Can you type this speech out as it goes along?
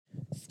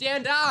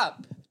Stand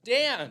up!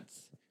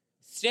 Dance!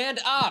 Stand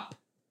up!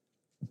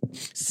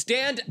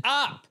 Stand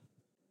up!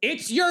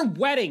 It's your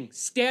wedding!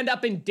 Stand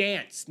up and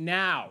dance,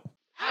 now!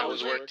 How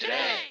was work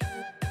today?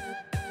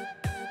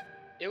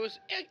 It was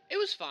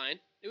fine.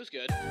 It was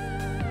good.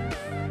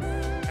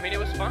 I mean, it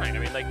was fine. I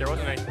mean, like, there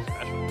wasn't anything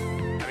special.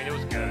 I mean, it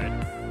was good.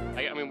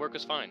 I mean, work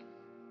was fine.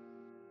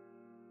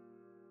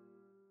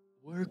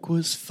 Work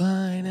was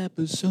fine,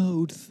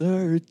 episode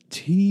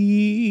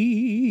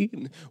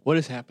 13. What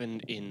has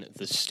happened in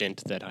the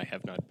stint that I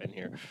have not been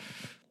here?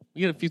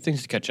 We got a few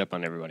things to catch up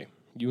on, everybody.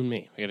 You and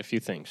me. We got a few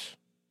things.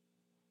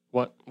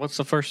 What's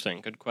the first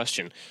thing? Good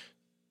question.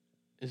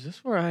 Is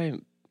this where I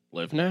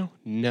live now?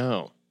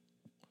 No.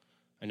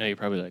 I know you're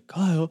probably like,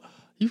 Kyle,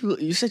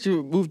 you said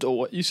you moved to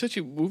what? You said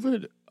you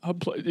moved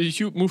did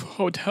you move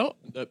hotel?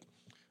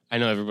 I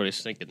know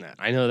everybody's thinking that.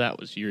 I know that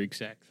was your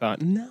exact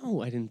thought.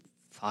 No, I didn't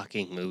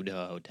fucking move to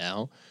a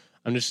hotel.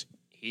 I'm just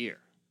here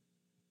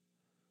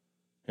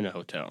in a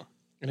hotel.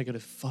 And I got a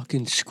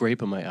fucking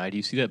scrape on my eye. Do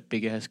you see that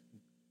big ass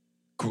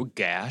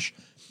gash?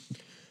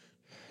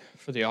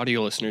 For the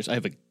audio listeners, I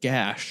have a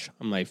gash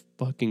on my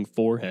fucking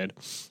forehead.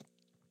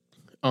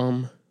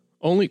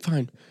 Only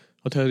fine.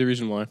 I'll tell you the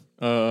reason why.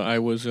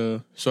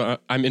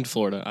 I'm in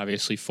Florida,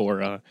 obviously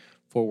for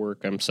work.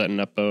 I'm setting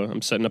up a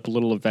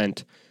little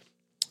event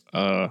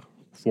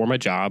for my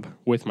job,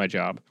 with my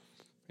job,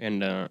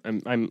 and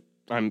I'm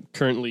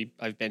currently,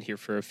 I've been here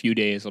for a few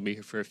days. I'll be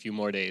here for a few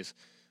more days.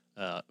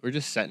 We're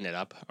just setting it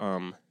up.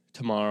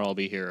 Tomorrow I'll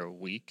be here a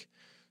week,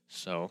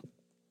 so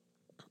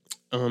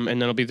and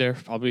then I'll be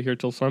here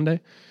till Sunday.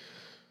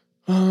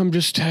 I'm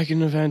just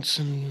tagging events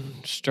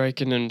and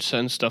striking and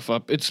setting stuff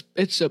up. It's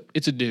a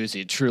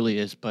doozy. It truly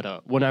is.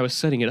 But when I was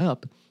setting it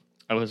up,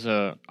 I was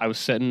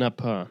setting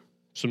up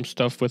some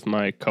stuff with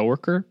my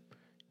coworker,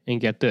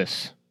 and get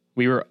this,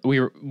 we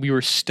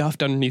were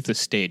stuffed underneath the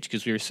stage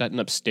because we were setting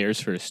up stairs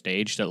for a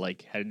stage that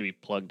like had to be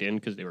plugged in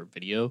because they were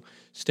video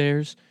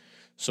stairs.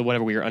 So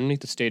whatever, we were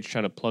underneath the stage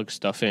trying to plug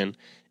stuff in,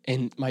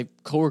 and my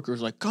coworker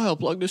was like, "Kyle,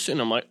 plug this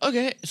in." I'm like,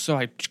 "Okay." So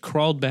I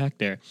crawled back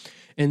there.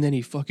 And then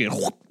he fucking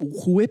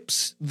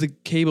whips the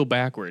cable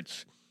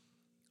backwards.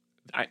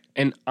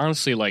 And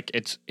honestly, like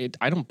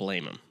I don't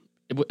blame him.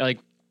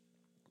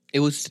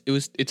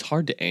 It's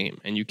hard to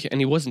aim, and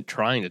he wasn't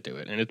trying to do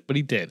it, but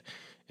he did,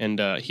 and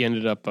he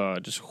ended up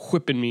just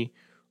whipping me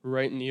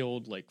right in the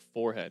old like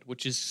forehead,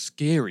 which is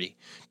scary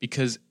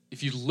because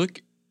if you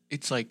look,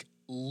 it's like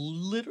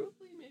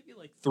literally maybe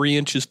like 3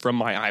 inches from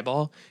my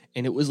eyeball,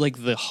 and it was like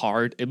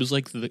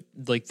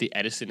the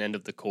Edison end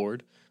of the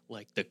cord,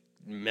 like the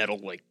metal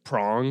like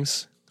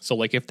prongs. So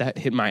like if that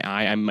hit my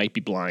eye, I might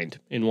be blind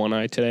in one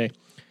eye today.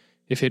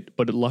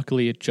 But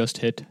luckily it just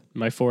hit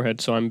my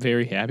forehead, so I'm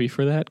very happy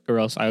for that. Or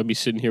else I would be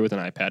sitting here with an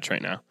eye patch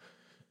right now.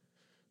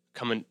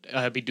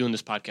 I'd be doing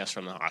this podcast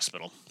from the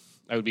hospital.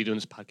 I would be doing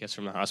this podcast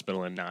from the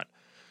hospital and not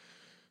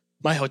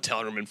my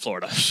hotel room in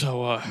Florida.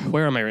 So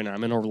where am I right now?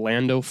 I'm in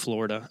Orlando,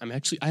 Florida. I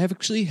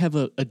actually have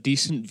a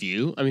decent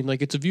view. I mean,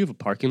 like it's a view of a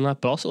parking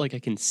lot, but also like I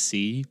can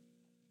see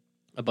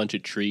a bunch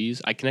of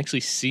trees. I can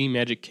actually see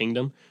Magic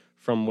Kingdom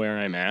from where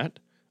I'm at.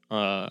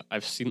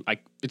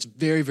 It's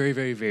very, very,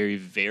 very, very,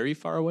 very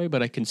far away,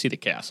 but I can see the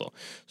castle.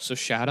 So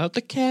shout out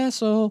the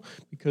castle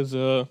because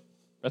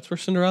that's where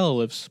Cinderella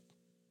lives.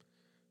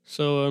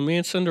 So me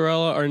and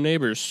Cinderella are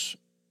neighbors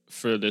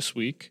for this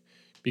week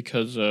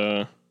because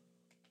I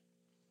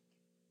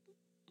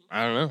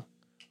don't know.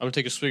 I'm gonna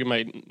take a swig of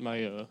my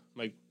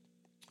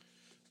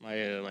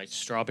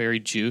strawberry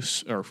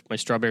juice or my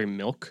strawberry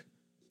milk.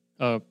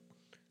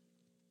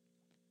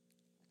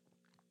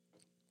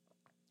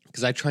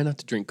 Because I try not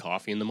to drink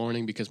coffee in the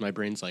morning because my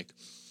brain's like,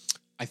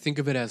 I think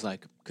of it as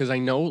like, because I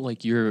know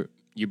like your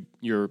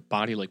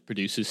body like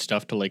produces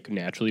stuff to like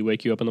naturally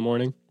wake you up in the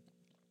morning.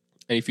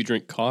 And if you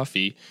drink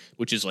coffee,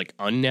 which is like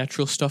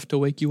unnatural stuff to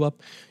wake you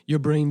up, your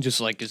brain just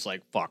like is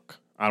like, fuck,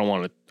 I'm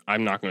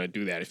not going to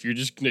do that. If you're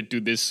just going to do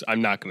this,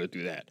 I'm not going to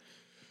do that.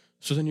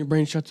 So then your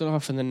brain shuts it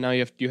off and then now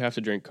you have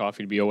to drink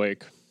coffee to be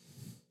awake.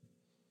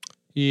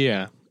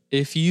 Yeah.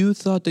 If you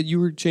thought that you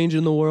were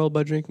changing the world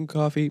by drinking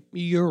coffee,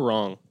 you're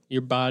wrong.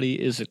 Your body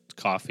is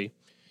coffee.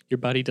 Your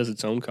body does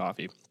its own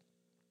coffee.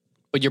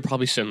 But you're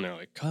probably sitting there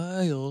like,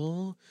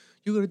 Kyle,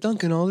 you go to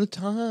Dunkin' all the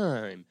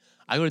time.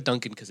 I go to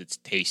Dunkin' because it's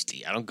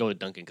tasty. I don't go to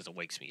Dunkin' because it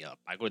wakes me up.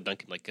 I go to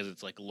Dunkin' like because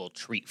it's like a little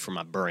treat for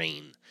my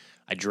brain.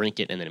 I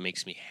drink it and then it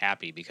makes me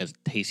happy because it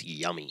tastes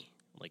yummy,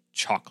 like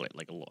chocolate.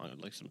 I'm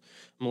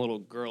a little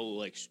girl who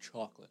likes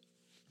chocolate.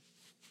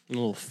 I'm a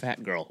little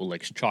fat girl who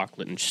likes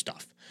chocolate and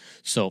stuff.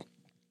 So,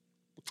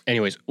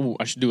 anyways,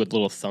 I should do a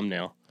little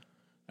thumbnail.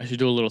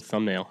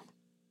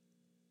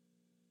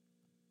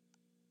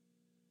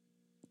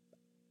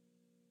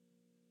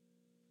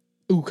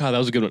 Ooh, God, that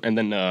was a good one. And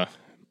then,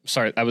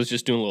 sorry, I was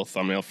just doing a little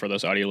thumbnail for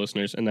those audio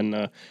listeners. And then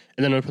I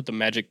put the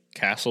Magic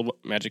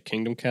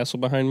Kingdom castle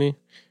behind me.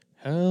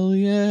 Hell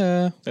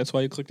yeah. That's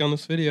why you clicked on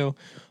this video.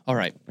 All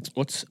right.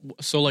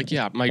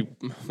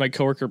 My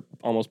coworker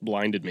almost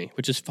blinded me,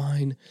 which is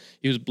fine.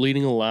 He was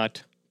bleeding a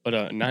lot,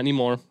 but not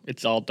anymore.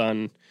 It's all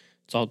done.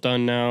 It's all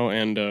done now.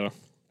 And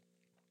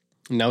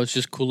Now it's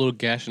just a cool little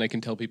gash, and I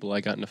can tell people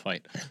I got in a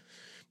fight.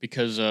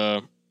 Because,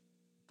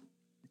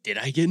 did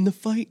I get in the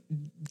fight?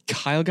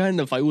 Kyle got in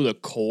a fight with a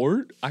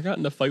cord? I got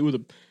in a fight with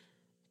a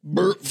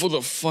for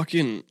the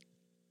fucking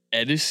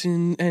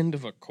Edison end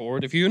of a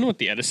cord. If you know what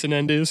the Edison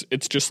end is,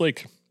 it's just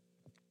like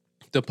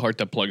the part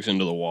that plugs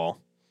into the wall.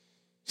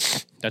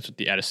 That's what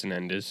the Edison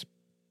end is.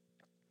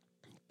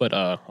 But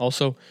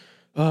also,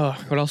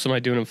 what else am I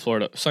doing in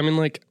Florida? So I mean,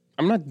 like,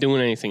 I'm not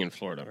doing anything in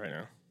Florida right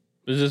now.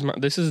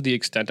 This is the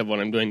extent of what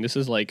I'm doing. This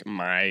is like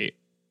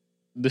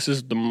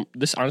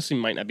this honestly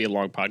might not be a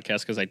long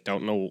podcast because I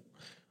don't know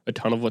a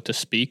ton of what to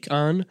speak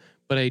on,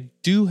 but I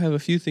do have a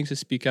few things to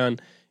speak on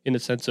in the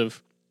sense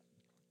of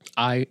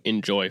I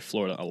enjoy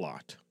Florida a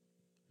lot.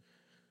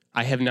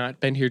 I have not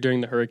been here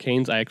during the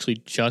hurricanes. I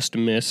actually just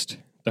missed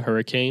the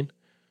hurricane,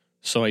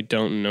 so I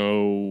don't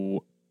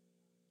know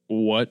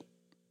what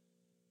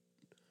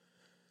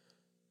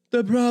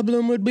the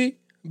problem would be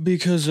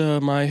because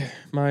my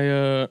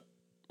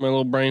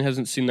little brain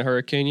hasn't seen the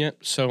hurricane yet.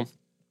 So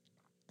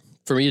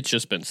for me, it's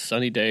just been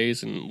sunny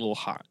days and a little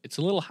hot. It's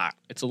a little hot.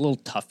 It's a little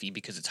toughy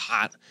because it's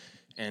hot,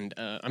 and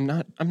I'm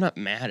not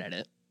mad at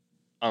it.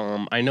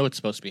 I know it's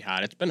supposed to be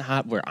hot. It's been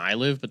hot where I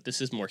live, but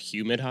this is more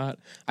humid hot.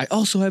 I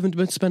also haven't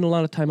been spending a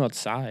lot of time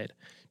outside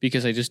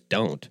because I just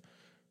don't,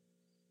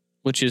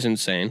 which is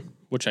insane.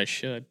 Which I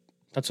should.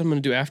 That's what I'm gonna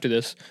do after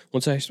this.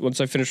 Once I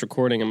finish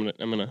recording, I'm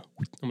gonna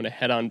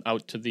head on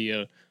out to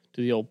the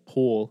old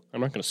pool. I'm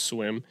not gonna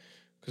swim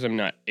because I'm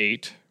not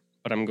 8,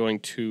 but I'm going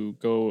to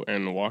go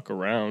and walk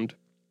around.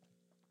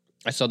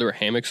 I saw there were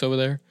hammocks over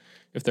there.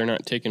 If they're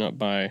not taken up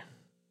by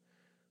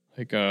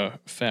like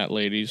fat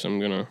ladies, I'm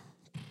gonna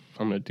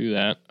do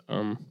that.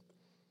 And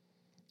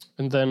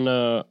then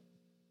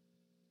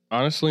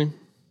honestly,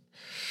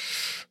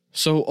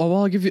 so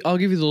I'll give you the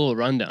little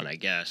rundown, I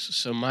guess.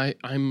 So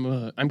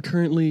I'm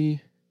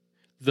currently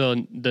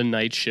the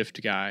night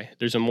shift guy.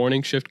 There's a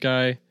morning shift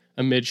guy,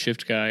 a mid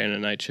shift guy, and a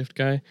night shift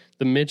guy.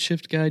 The mid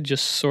shift guy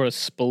just sort of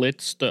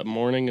splits the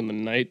morning and the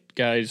night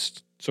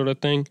guys sort of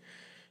thing.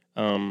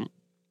 I'm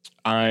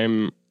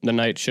the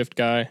night shift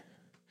guy,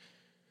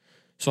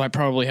 so I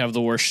probably have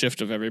the worst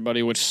shift of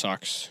everybody, which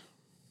sucks.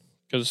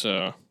 Because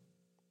I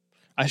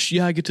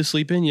get to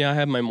sleep in. Yeah, I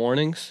have my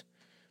mornings,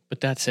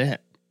 but that's it.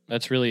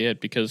 That's really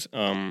it. Because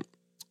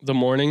the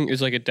morning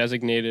is like a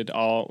designated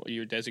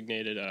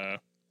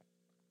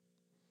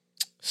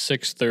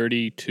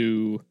 6:30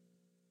 to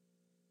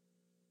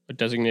a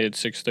designated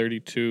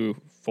 6:30 to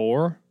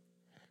 4,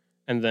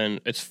 and then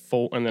it's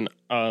 4, and then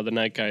the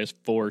night guy is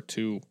 4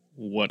 to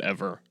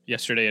whatever.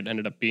 Yesterday it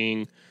ended up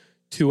being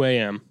 2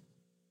 a.m.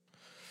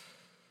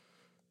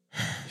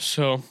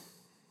 So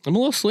I'm a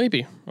little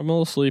sleepy.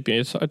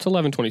 It's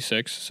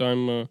 11:26,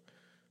 so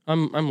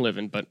I'm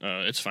living, but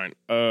it's fine.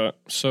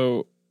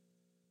 So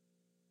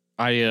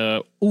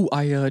I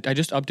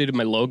just updated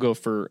my logo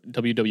for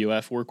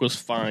WWF. Work was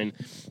fine.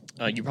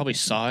 You probably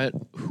saw it.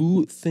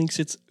 Who thinks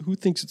it's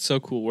so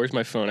cool? Where's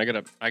my phone? I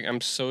want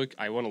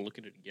to look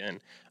at it again.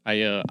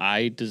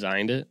 I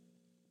designed it.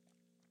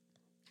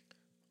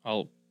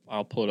 I'll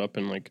pull it up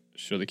and like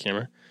show the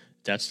camera.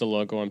 That's the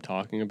logo I'm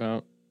talking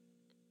about.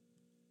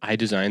 I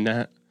designed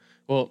that.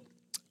 Well,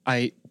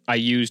 I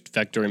used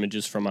vector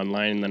images from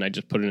online, and then I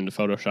just put it into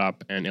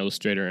Photoshop and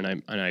Illustrator,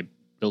 and I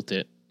built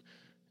it.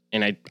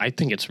 And I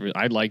think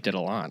I liked it a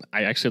lot.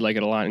 I actually like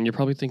it a lot. And you're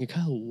probably thinking,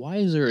 Kyle, why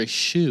is there a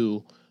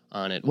shoe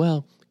on it?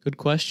 Well, good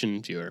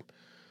question, viewer.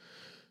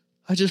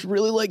 I just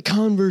really like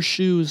Converse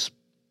shoes.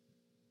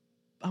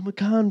 I'm a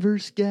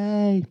Converse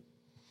guy.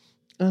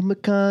 I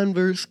like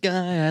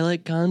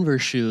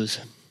Converse shoes.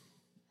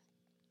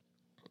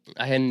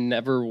 I had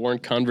never worn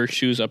Converse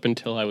shoes up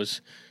until I was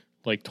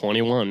like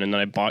 21, and then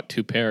I bought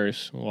 2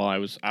 pairs while I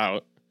was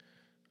out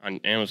on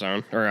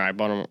Amazon, or I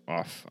bought them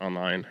off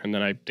online, and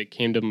then they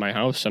came to my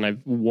house, and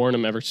I've worn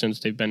them ever since.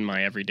 They've been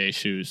my everyday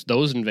shoes.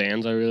 Those and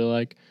Vans I really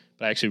like,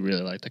 but I actually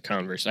really like the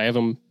Converse. I have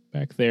them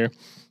back there.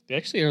 They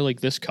actually are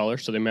like this color,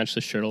 so they match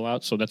the shirt a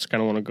lot, so that's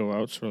kind of want to go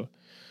out. So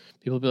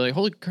people will be like,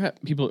 holy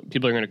crap. People are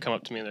going to come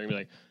up to me, and they're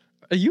going to be like,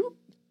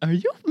 are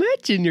you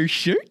matching your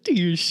shirt to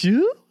your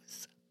shoes?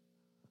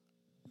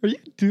 Are you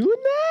doing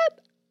that?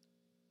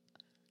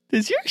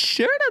 Is your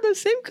shirt on the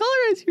same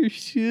color as your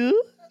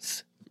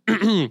shoes?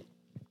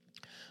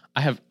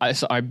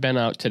 I've been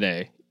out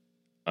today.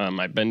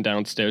 I've been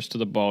downstairs to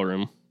the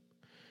ballroom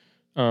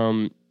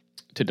to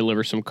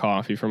deliver some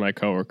coffee for my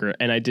coworker,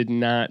 and I did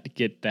not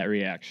get that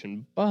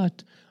reaction,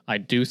 but I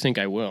do think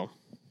I will.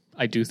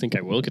 I do think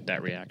I will get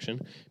that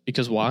reaction.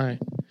 Because why?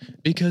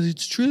 Because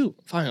it's true.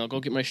 Fine, I'll go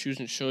get my shoes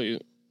and show you.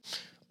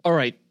 All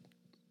right,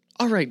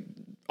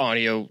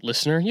 audio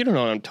listener, you don't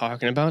know what I'm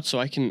talking about, so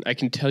I can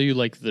tell you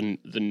like the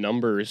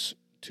numbers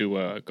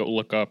to go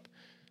look up.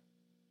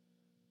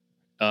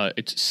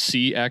 It's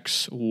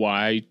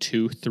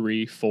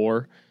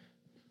CXY234.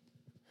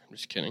 I'm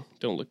just kidding.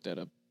 Don't look that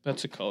up.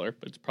 That's a color,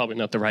 but it's probably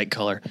not the right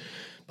color.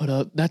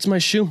 But that's my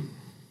shoe,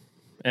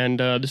 and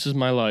this is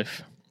my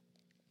life.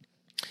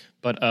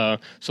 But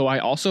so I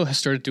also have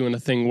started doing a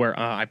thing where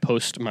I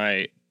post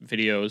my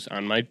videos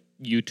on my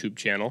YouTube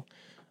channel.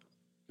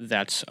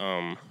 that's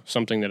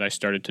something that I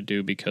started to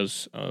do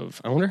because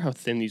of, I wonder how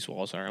thin these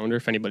walls are. I wonder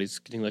if anybody's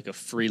getting like a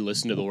free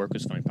listen to the Work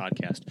Was Fine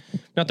podcast.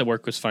 Not that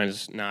Work Was Fine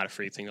is not a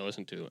free thing to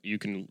listen to. You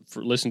can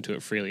listen to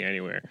it freely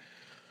anywhere.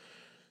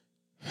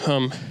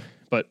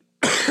 But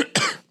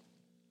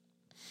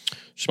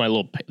just my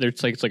little,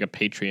 it's like a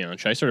Patreon.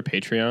 Should I start a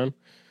Patreon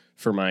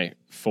for my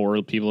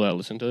 4 people that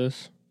listen to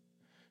this?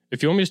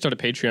 If you want me to start a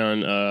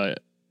Patreon,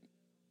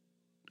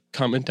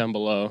 comment down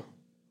below.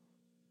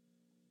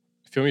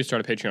 If you want me to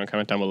start a Patreon,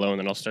 comment down below, and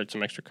then I'll start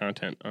some extra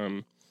content.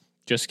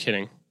 Just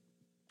kidding.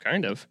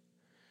 Kind of.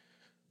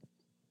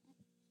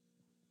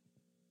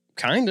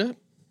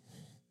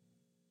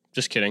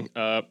 Just kidding.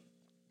 But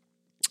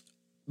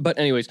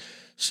anyways,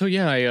 so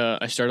yeah,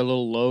 I started a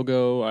little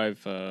logo. I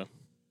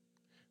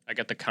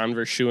got the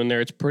Converse shoe in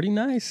there. It's pretty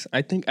nice.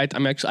 I think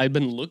I've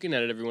been looking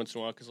at it every once in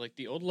a while because like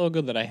the old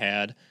logo that I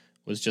had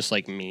was just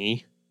like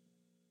me,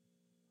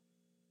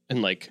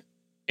 and like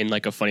in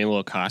like a funny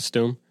little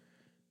costume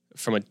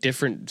from a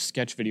different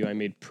sketch video I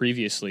made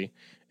previously,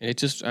 and it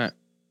just I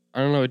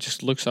don't know, it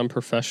just looks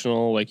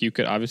unprofessional. Like you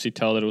could obviously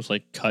tell that it was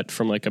like cut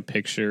from like a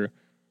picture.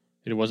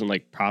 It wasn't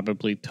like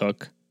probably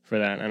took for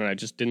that. I don't know, it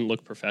just didn't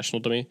look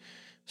professional to me.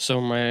 So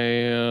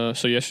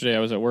so yesterday I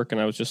was at work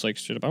and I was just like,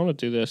 shit, I want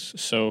to do this.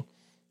 So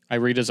I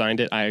redesigned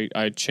it.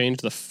 I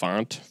changed the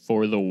font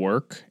for the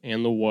work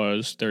and the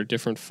was. They're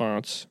different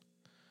fonts.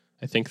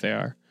 I think they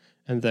are.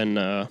 And then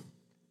I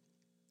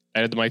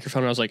had the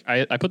microphone. And I was like,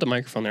 I put the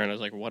microphone there, and I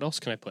was like, what else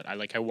can I put?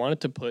 I wanted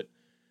to put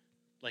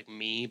like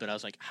me, but I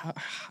was like,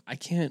 I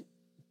can't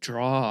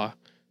draw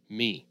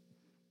me.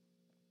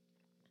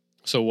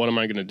 So what am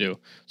I gonna do?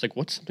 It's like,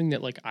 what's something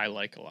that like I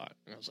like a lot?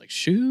 And I was like,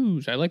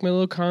 shoes. I like my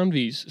little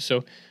Converse.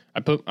 So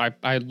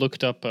I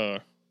looked up.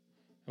 I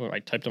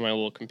typed on my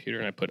little computer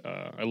and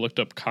I looked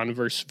up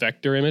Converse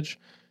vector image,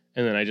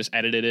 and then I just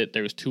edited it.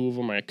 There was 2 of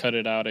them. I cut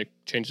it out. I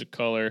changed the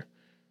color,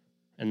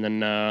 and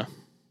then I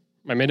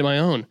made it my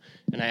own,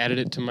 and I added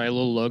it to my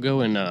little logo,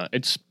 and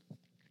it's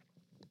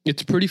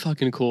pretty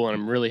fucking cool, and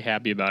I'm really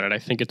happy about it. I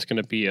think it's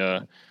gonna be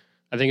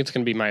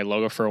my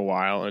logo for a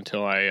while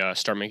until I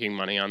start making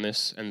money on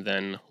this, and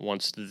then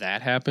once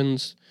that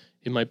happens,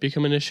 it might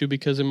become an issue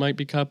because it might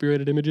be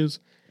copyrighted images.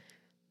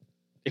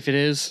 If it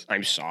is,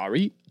 I'm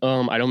sorry.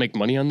 I don't make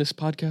money on this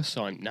podcast,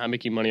 so I'm not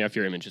making money off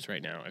your images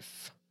right now.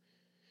 If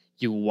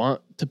you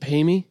want to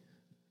pay me,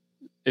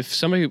 if a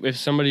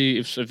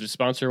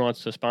sponsor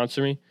wants to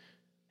sponsor me,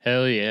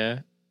 hell yeah.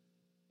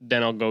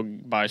 Then I'll go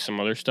buy some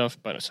other stuff.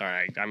 But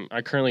sorry,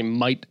 I currently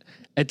might.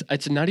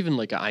 It's not even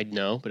like I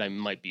know, but I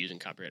might be using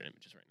copyrighted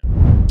images right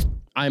now.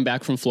 I'm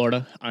back from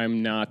Florida.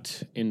 I'm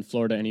not in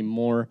Florida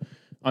anymore.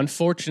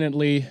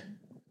 Unfortunately,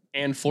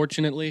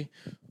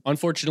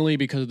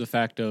 because of the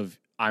fact of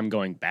I'm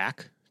going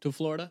back to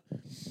Florida.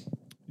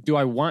 Do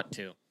I want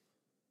to?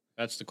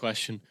 That's the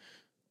question.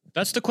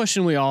 That's the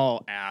question we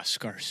all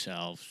ask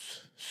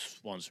ourselves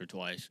once or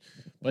twice.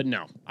 But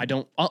no, I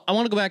don't. I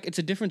want to go back. It's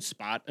a different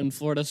spot in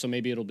Florida, so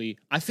maybe it'll be.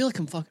 I feel like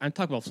I'm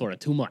talking about Florida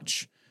too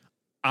much.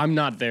 I'm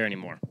not there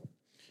anymore.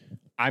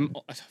 I'm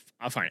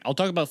fine. I'll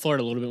talk about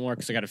Florida a little bit more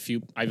because I have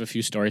a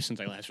few stories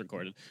since I last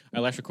recorded. I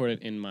last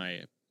recorded in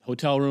my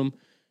hotel room.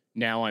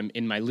 Now I'm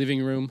in my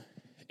living room,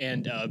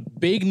 and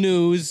big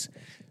news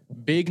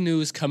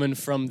coming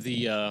from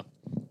the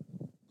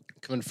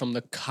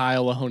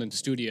Kyle Ahonen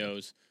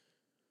Studios.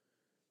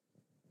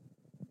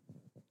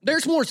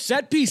 There's more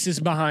set pieces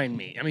behind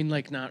me. I mean,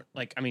 kind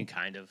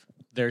of.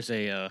 There's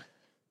a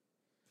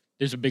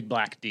big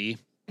black D,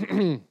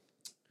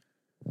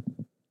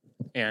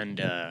 and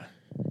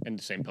the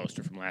same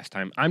poster from last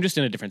time. I'm just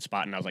in a different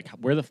spot, and I was like,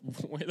 where the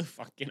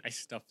fuck can I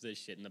stuff this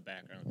shit in the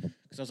background?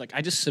 Because I was like,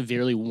 I just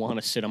severely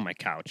want to sit on my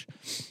couch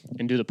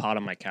and do the pod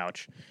on my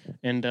couch,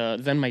 and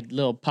then my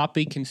little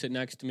puppy can sit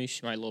next to me.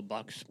 My little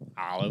Bucks,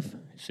 Olive,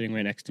 sitting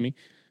right next to me.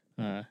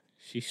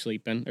 She's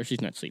sleeping, or she's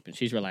not sleeping.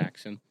 She's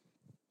relaxing.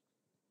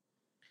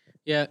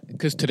 Yeah,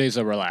 because today's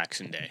a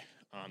relaxing day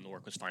on the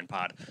Work Was Fine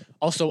pod.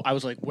 Also, I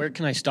was like, where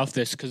can I stuff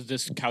this? Because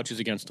this couch is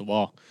against the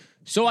wall.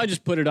 So I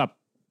just put it up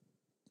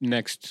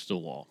next to the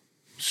wall.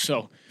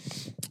 So,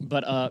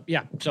 but,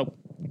 yeah, so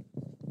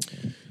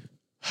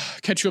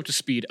catch you up to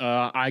speed.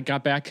 I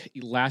got back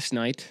last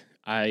night.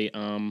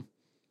 I'm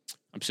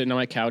sitting on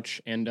my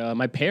couch, and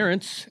my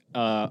parents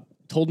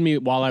told me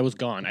while I was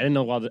gone. I didn't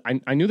know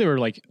I knew they were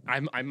like,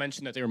 I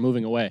mentioned that they were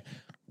moving away.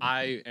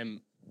 I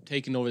am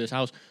taking over this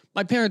house.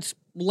 My parents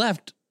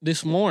left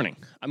this morning.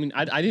 I mean,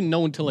 I didn't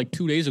know until like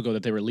 2 days ago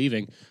that they were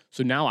leaving.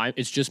 So now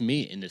it's just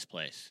me in this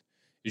place.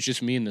 It's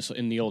just me in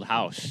the old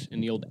house,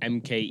 in the old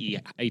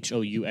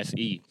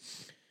MKEHOUSE.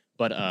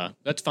 But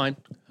that's fine.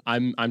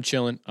 I'm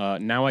chilling.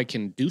 Now I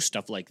can do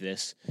stuff like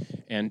this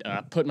and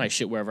put my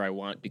shit wherever I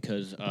want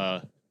because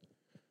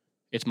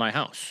it's my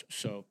house.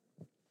 So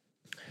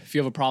if you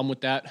have a problem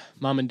with that,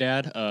 Mom and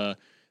Dad,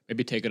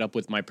 maybe take it up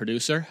with my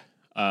producer.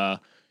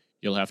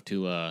 You'll have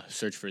to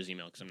search for his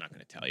email because I'm not going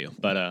to tell you.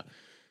 But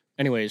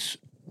anyways,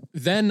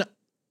 then,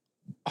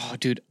 oh,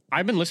 dude,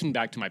 I've been listening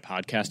back to my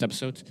podcast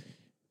episodes,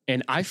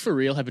 And I, for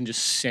real, have been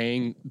just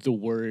saying the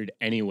word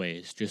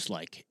anyways, just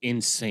like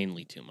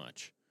insanely too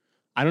much.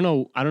 I don't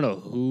know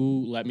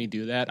who let me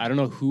do that. I don't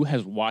know who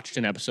has watched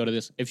an episode of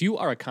this. If you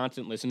are a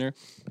constant listener,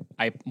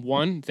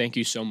 thank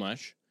you so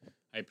much.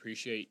 I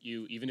appreciate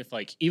you, even if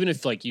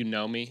you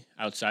know me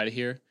outside of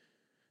here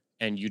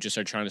and you just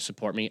are trying to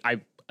support me.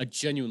 I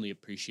genuinely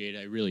appreciate it.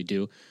 I really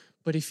do.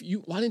 But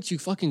why didn't you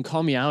fucking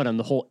call me out on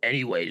the whole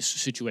anyways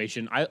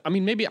situation? I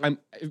mean, maybe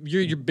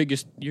you're your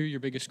biggest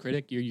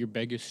critic. You're your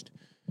biggest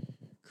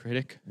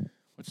critic.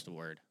 What's the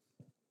word?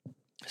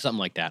 Something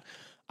like that.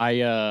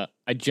 I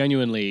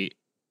genuinely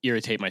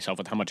irritate myself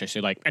with how much I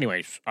say, like,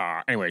 anyways.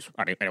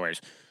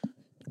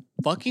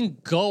 Fucking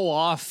go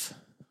off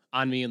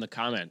on me in the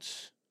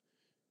comments.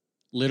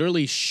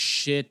 Literally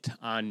shit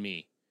on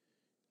me.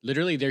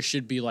 Literally, there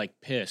should be, like,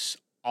 piss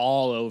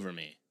all over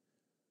me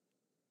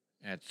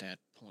at that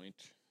point.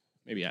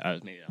 Maybe I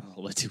was a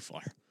little bit too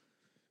far.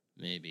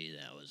 Maybe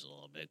that was a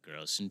little bit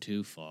gross and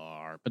too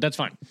far. But that's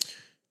fine.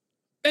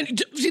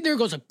 And see, there it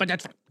goes. But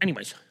that's fine.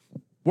 Anyways,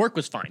 work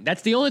was fine.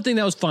 That's the only thing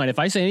that was fine. If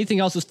I say anything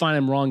else is fine,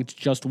 I'm wrong. It's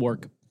just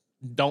work.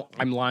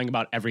 I'm lying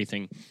about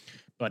everything.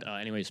 But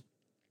anyways.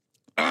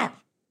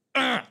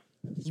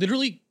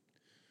 Literally.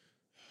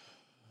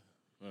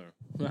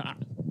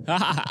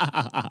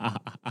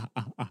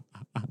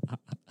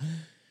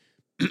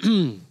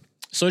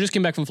 So I just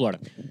came back from Florida.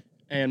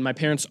 And my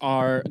parents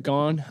are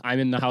gone. I'm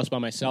in the house by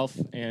myself.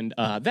 And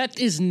that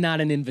is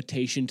not an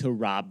invitation to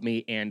rob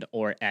me and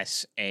or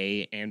SA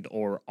and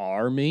or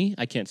R me.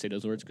 I can't say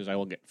those words because I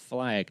will get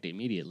flagged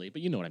immediately.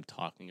 But you know what I'm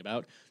talking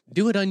about.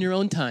 Do it on your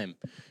own time.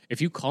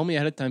 If you call me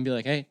ahead of time, be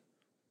like, hey,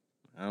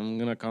 I'm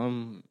going to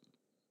come.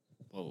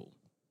 Whoa.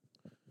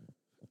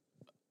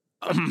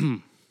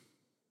 I'm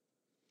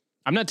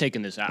not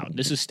taking this out.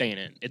 This is staying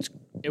in.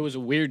 It was a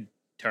weird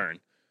turn,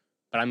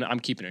 but I'm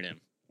keeping it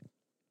in.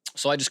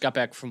 So I just got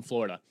back from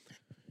Florida.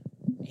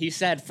 He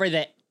said, for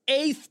the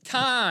 8th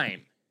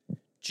time.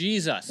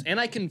 Jesus. And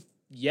I can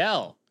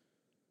yell.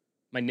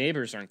 My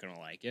neighbors aren't going to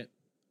like it.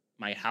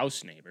 My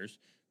house neighbors.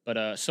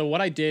 But so what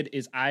I did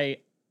is I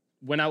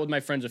went out with my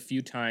friends a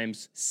few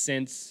times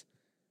since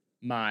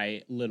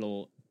my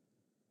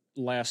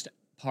last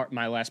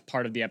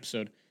part of the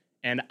episode.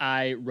 And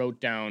I wrote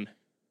down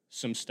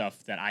some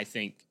stuff that I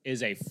think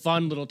is a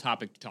fun little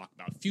topic to talk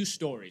about. A few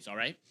stories, all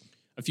right?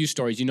 A few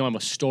stories. You know I'm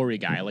a story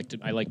guy. I like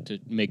to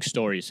make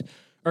stories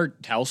or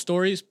tell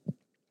stories.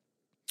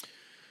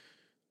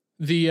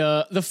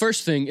 The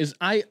first thing is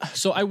I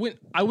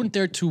went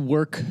there to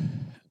work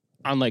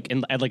on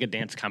at a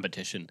dance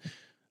competition.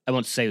 I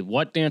won't say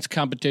what dance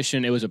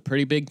competition. It was a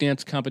pretty big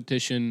dance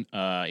competition.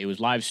 It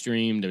was live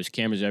streamed. There was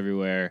cameras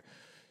everywhere.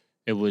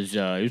 It was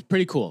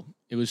pretty cool.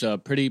 It was a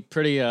pretty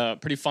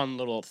fun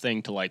little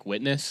thing to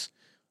witness.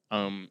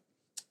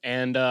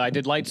 And I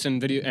did lights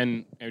and video,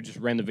 and I just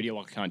ran the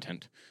video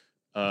content.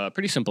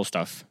 Pretty simple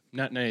stuff,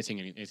 not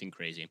anything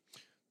crazy.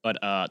 But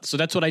so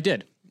that's what I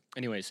did,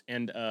 anyways.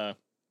 And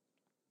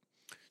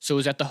so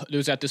it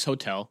was at this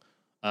hotel.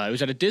 It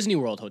was at a Disney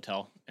World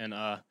hotel, and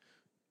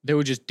there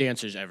were just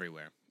dancers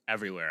everywhere.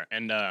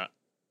 And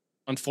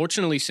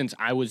unfortunately, since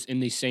I was in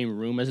the same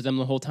room as them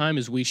the whole time,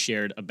 we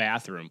shared a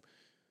bathroom,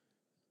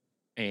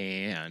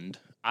 and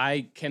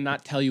I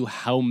cannot tell you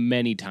how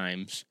many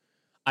times,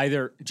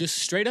 either just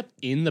straight up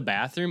in the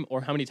bathroom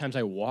or how many times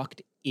I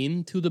walked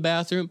into the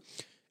bathroom.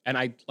 And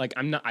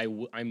I'm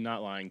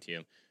not lying to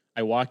you.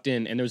 I walked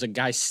in and there was a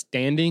guy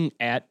standing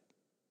at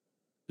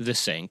the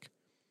sink.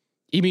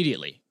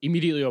 Immediately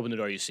open the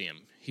door, you see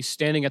him. He's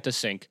standing at the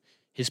sink.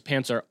 His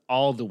pants are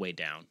all the way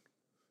down.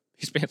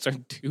 His pants are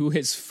to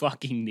his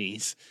fucking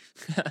knees.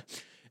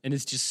 And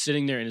it's just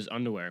sitting there in his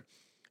underwear. And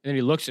then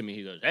he looks at me,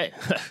 he goes, hey,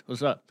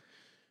 what's up?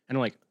 And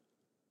I'm like,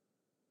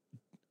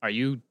 are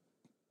you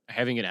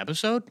having an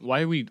episode?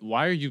 Why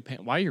are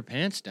your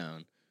pants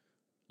down?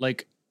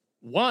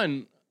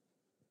 One,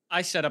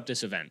 I set up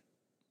this event.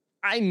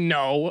 I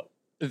know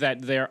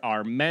that there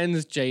are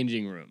men's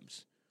changing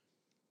rooms.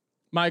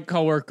 My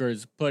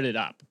coworkers put it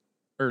up,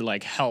 or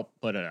help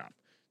put it up.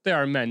 There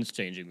are men's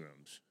changing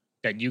rooms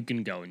that you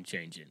can go and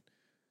change in.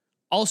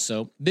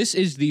 Also, this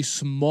is the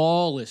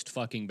smallest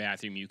fucking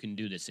bathroom you can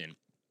do this in.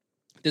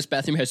 This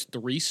bathroom has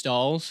 3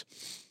 stalls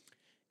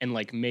and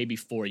maybe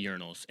 4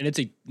 urinals. And it's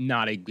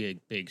not a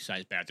big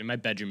size bathroom. My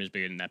bedroom is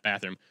bigger than that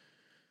bathroom.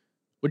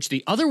 Which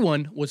the other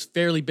one was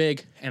fairly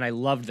big, and I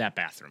loved that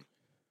bathroom.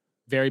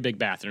 Very big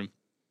bathroom.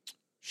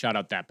 Shout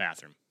out that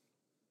bathroom.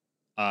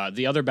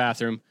 The other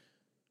bathroom,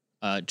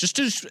 just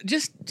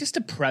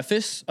to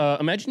preface,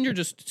 imagine you're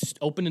just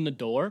opening the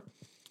door,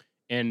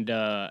 and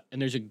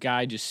there's a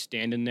guy just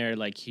standing there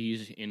like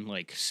he's in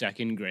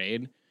 2nd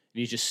grade, and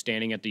he's just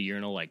standing at the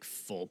urinal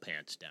full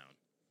pants down.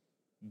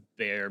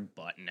 Bare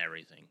butt and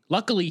everything.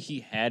 Luckily, he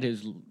had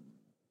his...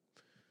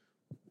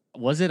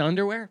 Was it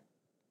underwear?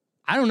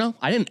 I don't know.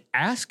 I didn't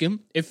ask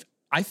him.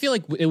 I feel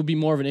like it would be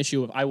more of an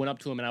issue if I went up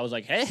to him and I was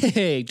like,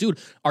 hey, dude,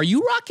 are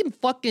you rocking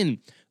fucking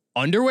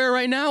underwear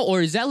right now?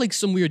 Or is that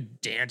some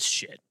weird dance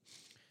shit?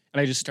 And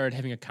I just started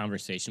having a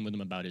conversation with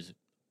him about his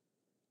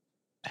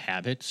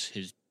habits,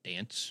 his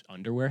dance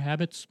underwear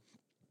habits.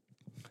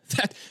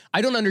 That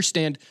I don't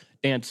understand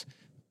dance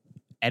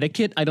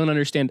etiquette. I don't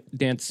understand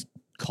dance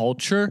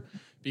culture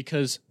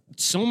because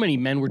so many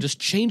men were just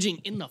changing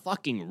in the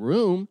fucking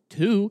room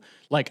too.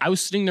 Like I was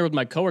sitting there with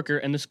my coworker,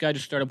 and this guy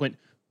just went.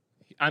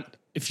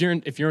 If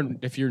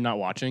you're not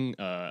watching,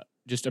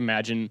 just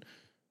imagine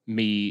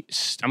me.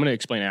 I'm gonna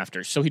explain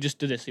after. So he just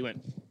did this. He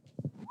went,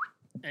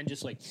 and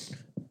just like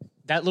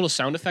that little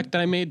sound effect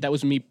that I made. That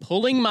was me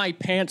pulling my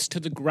pants to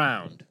the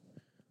ground.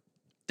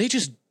 They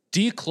just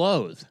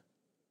declothe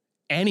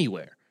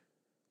anywhere,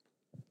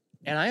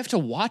 and I have to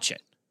watch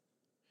it.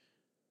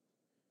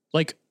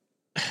 Like.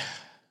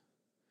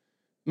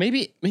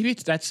 Maybe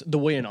that's the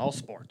way in all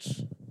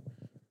sports.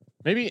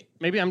 Maybe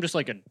I'm just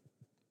like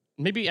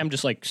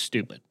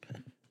stupid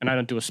and I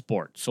don't do a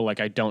sport. So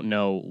like I don't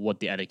know what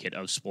the etiquette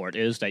of sport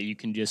is that you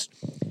can just,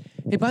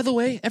 hey, by the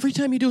way, every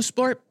time you do a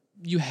sport,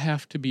 you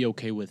have to be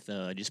okay with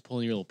just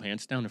pulling your little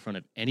pants down in front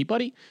of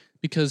anybody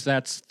because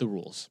that's the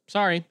rules.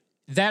 Sorry.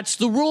 That's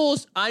the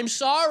rules. I'm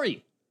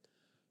sorry.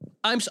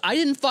 I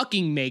didn't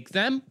fucking make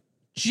them.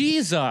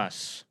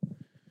 Jesus.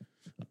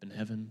 Up in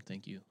heaven,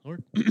 thank you,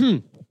 Lord.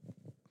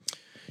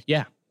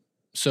 Yeah,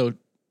 so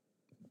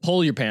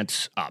pull your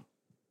pants up.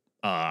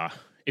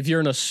 If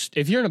you're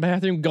in a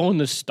bathroom, go in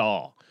the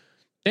stall.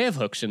 They have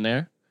hooks in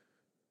there.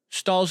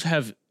 Stalls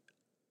have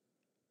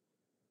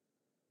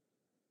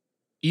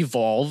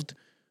evolved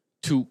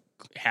to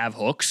have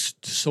hooks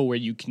so where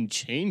you can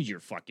change your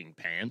fucking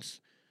pants.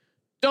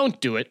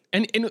 Don't do it.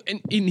 And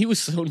he was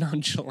so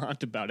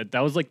nonchalant about it.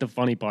 That was like the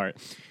funny part.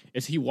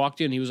 Is he walked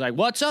in, he was like,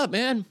 "What's up,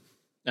 man?"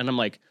 And I'm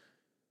like,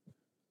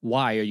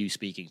 why are you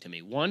speaking to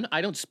me? One, I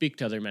don't speak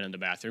to other men in the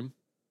bathroom.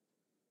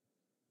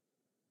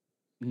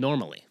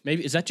 Normally.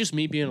 Maybe, is that just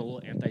me being a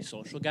little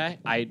antisocial guy?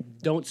 I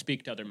don't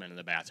speak to other men in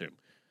the bathroom.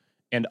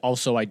 And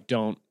also, I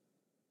don't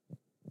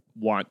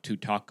want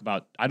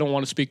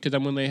to speak to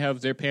them when they have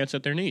their pants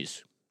at their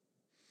knees.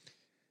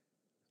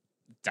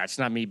 That's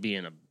not me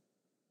being a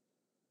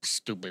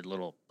stupid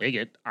little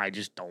bigot. I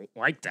just don't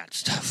like that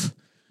stuff.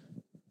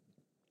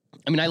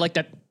 I mean, I like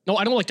that. No,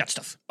 I don't like that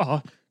stuff.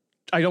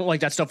 I don't like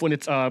that stuff when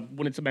it's a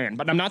man.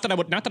 But not that I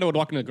would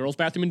walk into the girls'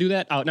 bathroom and do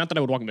that. Not that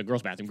I would walk into the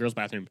girls' bathroom. Girls'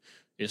 bathroom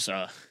is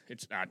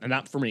it's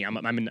not for me. I'm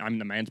in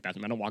the man's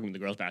bathroom. I don't walk into the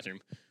girls'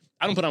 bathroom.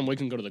 I don't put on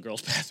wigs and go to the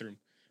girls' bathroom.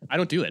 I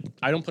don't do it.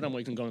 I don't put on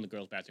wigs and go in the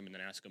girls' bathroom and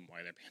then ask them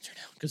why their pants are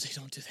down because they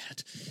don't do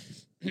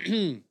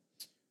that.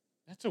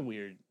 That's a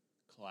weird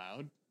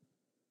cloud.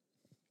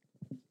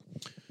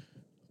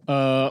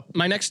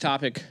 My next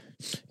topic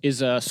is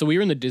so we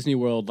were in the Disney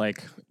World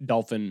like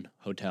Dolphin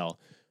Hotel.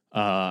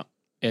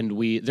 And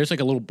there's like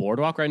a little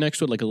boardwalk right next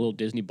to it, like a little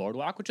Disney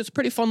boardwalk, which is a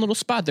pretty fun little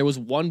spot. There was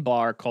one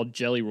bar called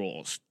Jelly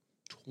Rolls,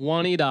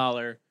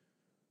 $20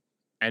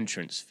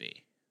 entrance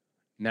fee.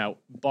 Now,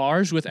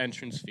 bars with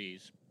entrance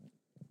fees,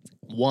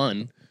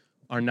 one,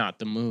 are not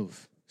the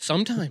move.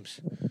 Sometimes,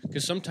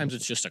 because sometimes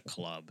it's just a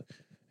club,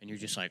 and you're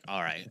just like,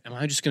 all right, am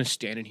I just going to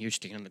stand in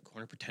the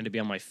corner, pretend to be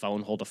on my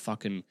phone, hold a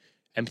fucking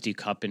empty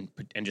cup, and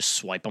just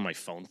swipe on my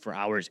phone for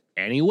hours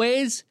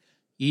anyways?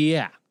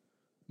 Yeah.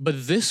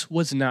 But this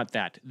was not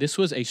that. This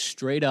was a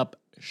straight up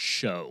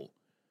show.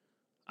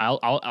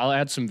 I'll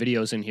add some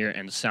videos in here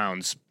and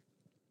sounds.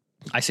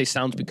 I say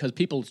sounds because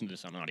people listen to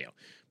this on audio.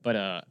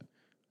 But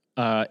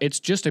it's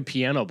just a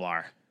piano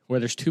bar where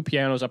there's two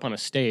pianos up on a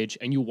stage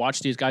and you watch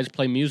these guys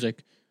play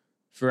music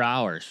for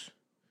hours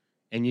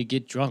and you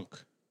get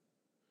drunk.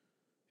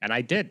 And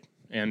I did.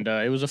 And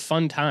it was a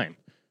fun time.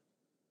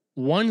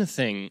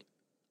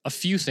 A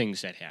few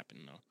things that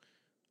happened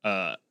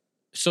though.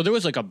 So there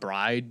was like a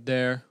bride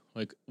there.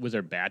 Like with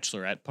her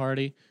bachelorette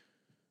party.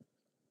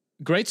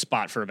 Great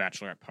spot for a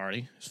bachelorette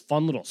party.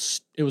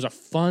 It was a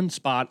fun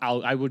spot.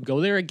 I would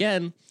go there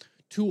again.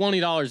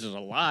 $20 is a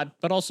lot,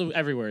 but also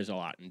everywhere is a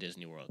lot in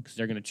Disney World because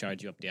they're going to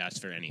charge you up the ass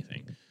for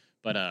anything.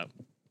 But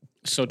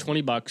so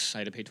 $20, I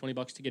had to pay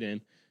 $20 to get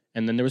in.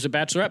 And then there was a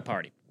bachelorette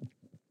party.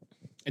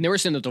 And they were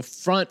sitting at the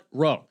front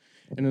row.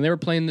 And then they were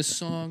playing this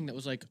song that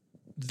was like,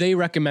 they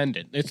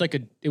recommended.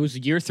 It was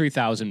Year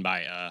 3000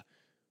 by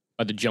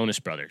the Jonas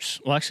Brothers.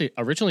 Well, actually,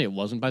 originally it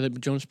wasn't by the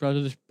Jonas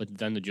Brothers, but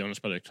then the Jonas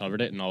Brothers covered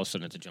it, and all of a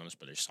sudden it's a Jonas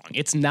Brothers song.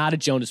 It's not a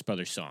Jonas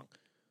Brothers song.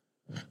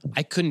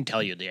 I couldn't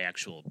tell you the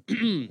actual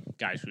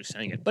guys who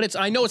sang it, but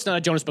I know it's not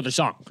a Jonas Brothers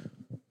song.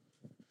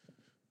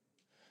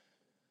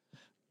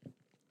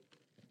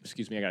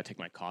 Excuse me, I gotta take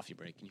my coffee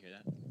break. Can you hear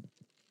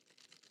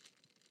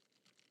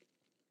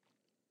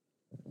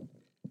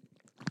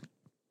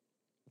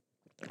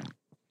that?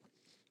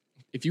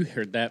 If you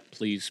heard that,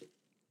 please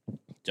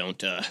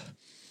don't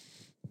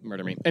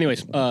murder me.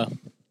 Anyways,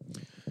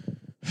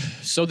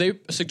 so they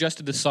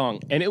suggested this song,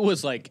 and it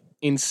was like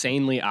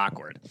insanely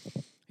awkward.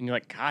 And you're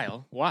like,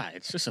 Kyle, why?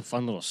 It's just a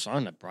fun little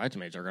song that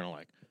bridesmaids are gonna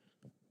like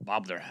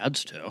bob their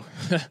heads to.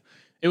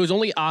 It was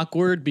only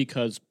awkward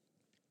because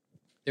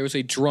there was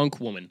a drunk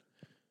woman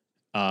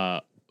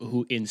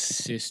who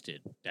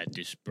insisted that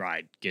this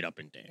bride get up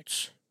and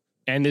dance.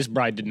 And this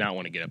bride did not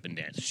want to get up and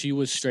dance. She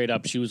was straight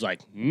up. She was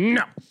like,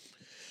 no.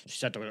 She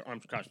sat there with her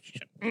arms crossed. She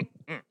said,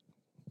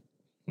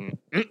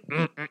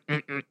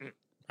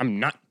 I'm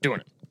not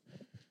doing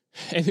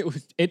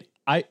it. And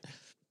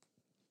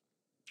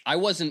I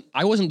wasn't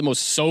the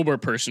most sober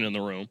person in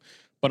the room,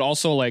 but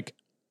also like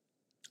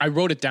I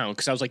wrote it down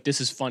because I was like,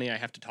 this is funny. I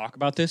have to talk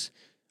about this.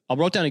 I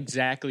wrote down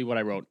exactly what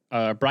I wrote.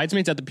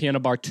 Bridesmaids at the piano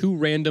bar. Two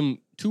random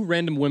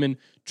women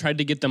tried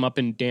to get them up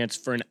and dance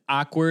for an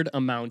awkward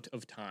amount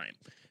of time.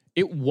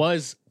 They were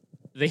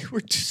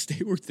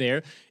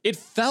there. It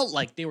felt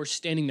like they were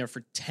standing there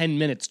for 10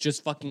 minutes,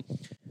 just fucking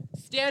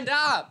stand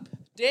up,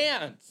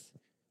 dance,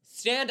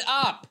 stand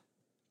up,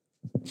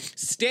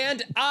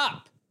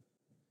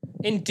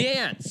 and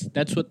dance.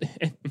 That's what,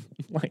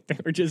 like, they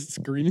were just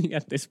screaming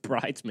at this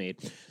bridesmaid.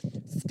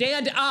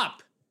 Stand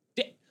up.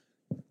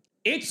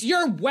 It's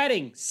your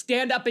wedding.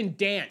 Stand up and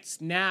dance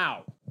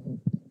now.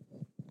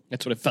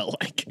 That's what it felt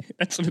like.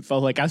 I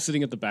was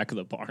sitting at the back of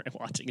the bar and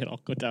watching it all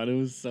go down.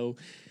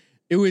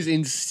 It was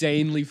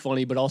insanely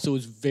funny, but also it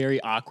was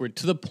very awkward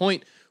to the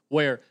point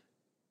where,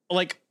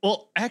 like,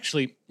 well,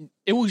 actually,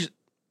 it was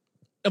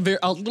a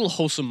little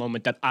wholesome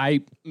moment that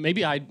I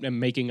am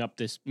making up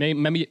this.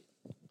 Maybe I'm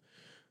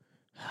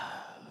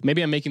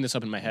making this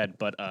up in my head,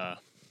 but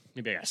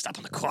maybe I gotta stop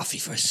on the coffee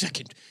for a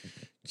second.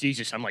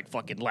 Jesus, I'm like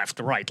fucking left,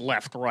 right,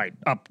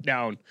 up,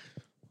 down.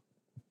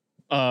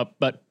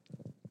 But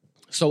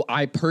so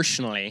I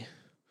personally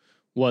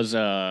was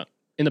in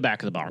the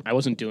back of the bar. I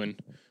wasn't doing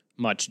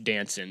much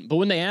dancing. But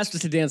when they asked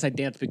us to dance, I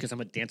danced because I'm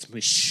a dance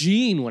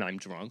machine when I'm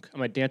drunk.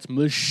 I'm a dance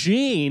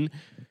machine.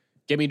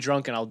 Get me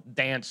drunk and I'll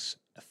dance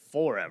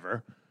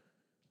forever.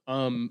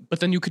 But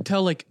then you could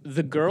tell, like,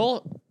 the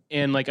girl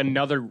and, like,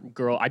 another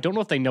girl, I don't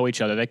know if they know each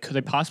other.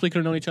 They possibly could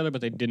have known each other,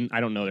 but they didn't. I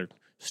don't know their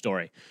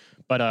story.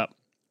 But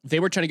they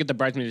were trying to get the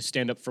bridesmaid to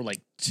stand up for, like,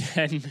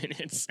 10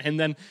 minutes. And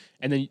then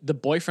the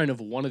boyfriend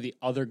of one of the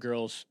other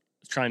girls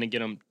trying to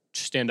get him to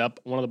stand up,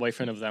 one of the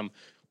boyfriend of them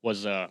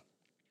was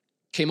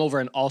came over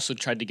and also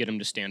tried to get him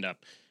to stand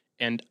up.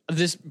 And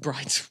this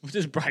bride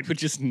would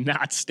just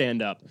not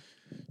stand up.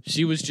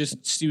 She was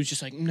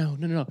just like, no.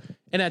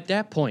 And at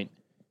that point,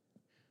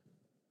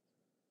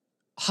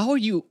 how are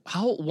you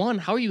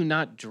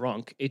not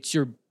drunk? It's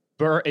your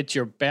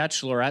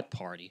bachelorette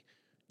party.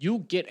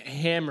 You get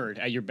hammered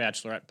at your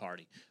bachelorette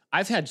party.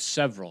 I've had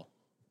several.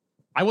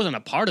 I wasn't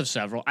a part of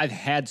several. I've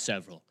had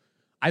several.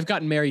 I've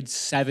gotten married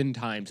 7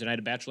 times, and I had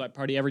a bachelorette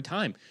party every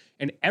time.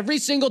 And every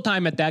single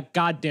time at that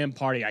goddamn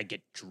party, I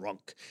get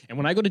drunk. And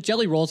when I go to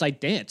Jelly Rolls, I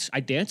dance.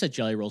 I dance at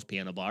Jelly Rolls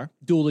Piano Bar,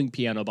 Dueling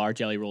Piano Bar,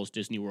 Jelly Rolls,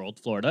 Disney World,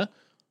 Florida.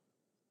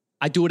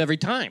 I do it every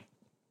time.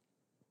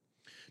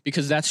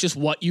 Because that's just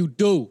what you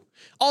do.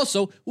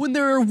 Also, when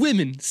there are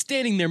women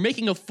standing there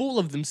making a fool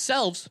of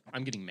themselves,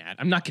 I'm getting mad.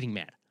 I'm not getting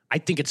mad. I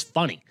think it's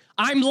funny.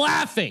 I'm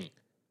laughing.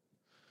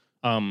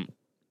 When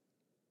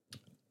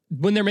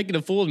they're making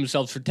a fool of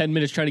themselves for 10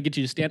 minutes trying to get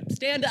you to stand up.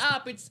 Stand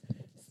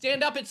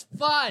up. It's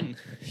fun.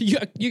 You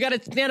got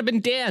to stand up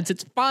and dance.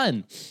 It's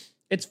fun.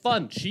 It's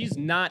fun. She's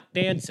not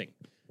dancing.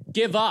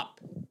 Give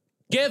up.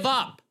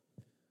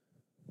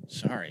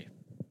 Sorry.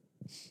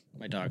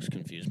 My dog's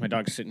confused. My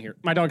dog's sitting here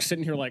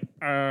like,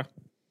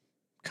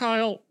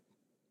 Kyle,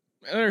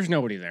 there's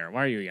nobody there.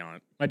 Why are you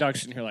yelling? My dog's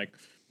sitting here like,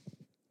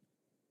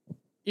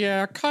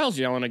 yeah, Kyle's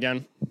yelling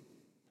again.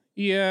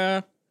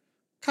 Yeah,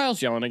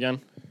 Kyle's yelling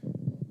again.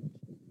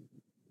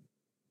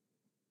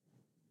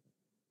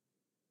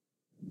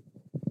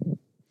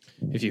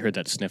 If you heard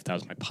that sniff, that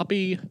was my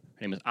puppy. Her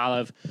name is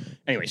Olive.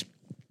 Anyways.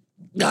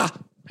 I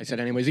said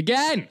anyways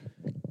again.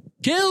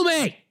 Kill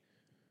me.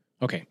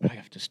 Okay, I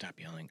have to stop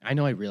yelling. I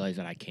know I realize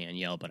that I can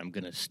yell, but I'm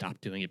going to stop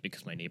doing it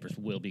because my neighbors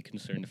will be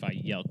concerned if I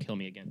yell, kill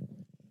me again. Do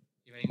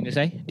you have anything to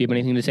say? Do you have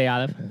anything to say,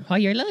 Olive? Oh,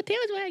 your little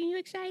tail's wagging. You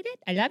excited?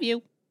 I love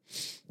you.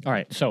 All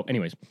right, so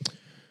anyways.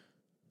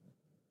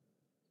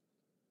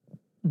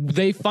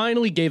 They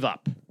finally gave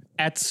up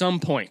at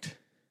some point.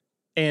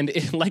 And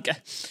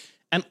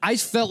and I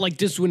felt like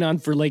this went on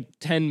for like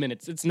 10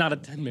 minutes. It's not a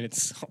 10-minute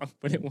song,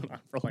 but it went on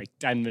for like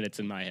 10 minutes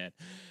in my head.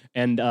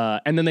 And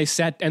then they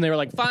sat and they were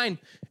like, fine.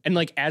 And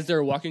like as they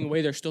were walking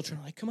away, they're still trying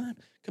to like, come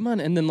on.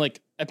 And then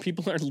like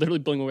people are literally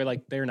blowing away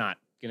like they're not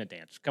gonna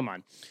dance. Come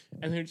on.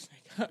 And they're just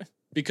like,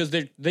 because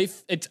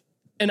it's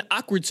an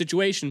awkward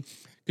situation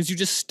because you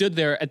just stood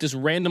there at this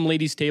random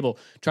lady's table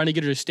trying to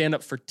get her to stand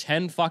up for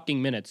 10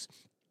 fucking minutes.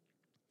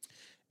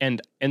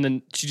 And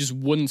then she just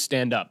wouldn't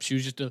stand up. She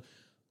was just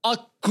a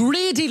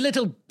greedy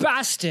little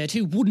bastard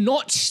who would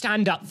not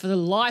stand up for the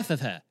life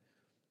of her.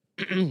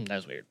 That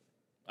was weird.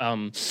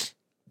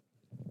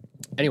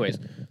 Anyways.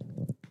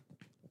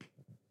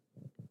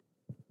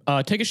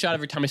 Take a shot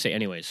every time I say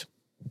anyways.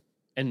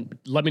 And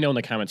let me know in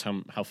the comments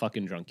how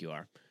fucking drunk you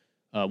are.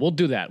 We'll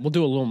do that. We'll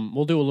do a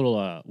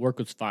little Work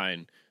Was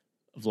Fine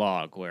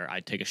vlog where I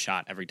take a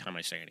shot every time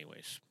I say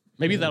anyways.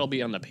 Maybe that'll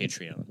be on the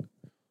Patreon.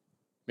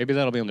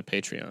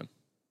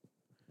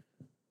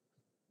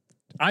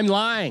 I'm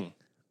lying.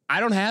 I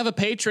don't have a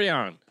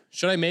Patreon.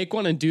 Should I make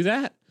one and do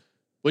that?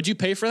 Would you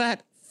pay for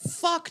that?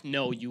 Fuck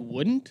no, you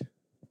wouldn't.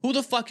 Who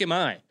the fuck am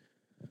I?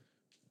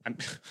 I'm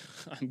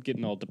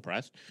getting all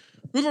depressed.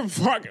 Who the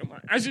fuck am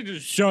I? I should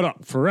just shut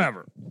up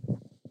forever.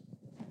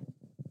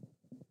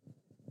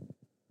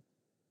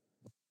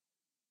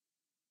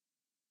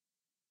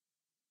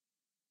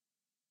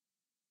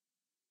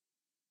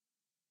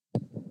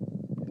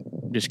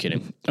 Just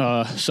kidding.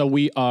 So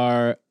we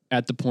are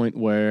at the point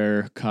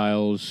where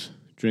Kyle's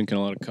drinking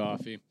a lot of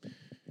coffee,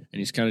 and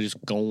he's kind of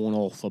just going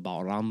off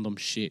about random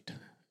shit.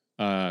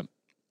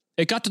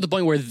 It got to the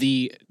point where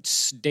the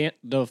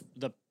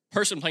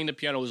person playing the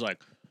piano was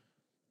like,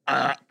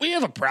 "We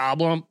have a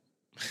problem."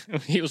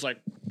 He was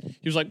like,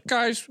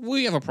 "Guys,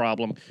 we have a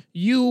problem.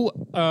 You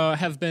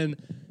have been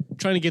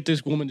trying to get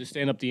this woman to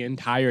stand up the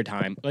entire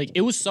time. Like,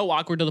 it was so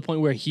awkward to the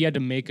point where he had to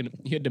make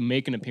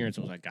an appearance."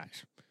 I was like,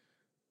 "Guys,"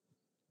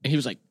 and he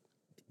was like,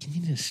 "Can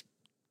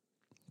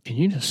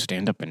you just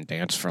stand up and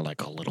dance for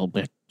like a little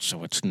bit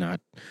so it's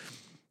not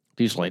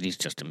these ladies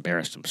just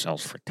embarrassed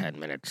themselves for 10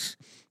 minutes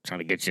trying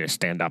to get you to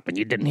stand up and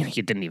you didn't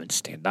even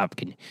stand up.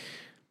 Can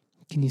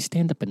you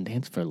stand up and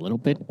dance for a little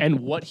bit?" And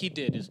what he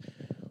did is,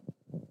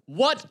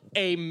 what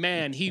a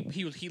man. He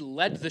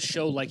led the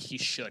show like he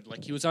should.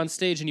 Like, he was on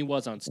stage, and he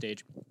was on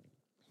stage.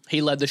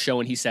 He led the show,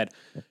 and he said,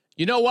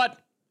 "You know what?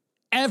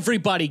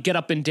 Everybody get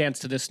up and dance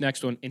to this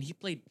next one." And he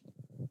played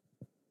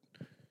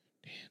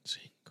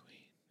Dancing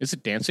Queen. Is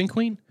it Dancing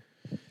Queen?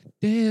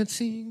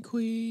 Dancing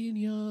Queen,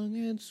 young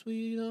and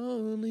sweet,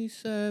 only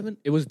 7.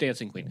 It was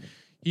Dancing Queen.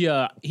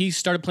 He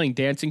started playing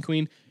Dancing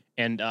Queen,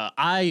 and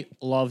I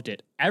loved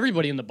it.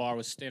 Everybody in the bar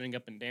was standing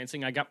up and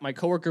dancing. My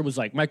coworker was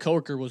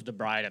the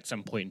bride at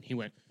some point. And he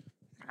went,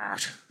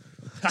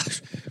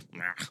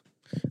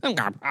 I'm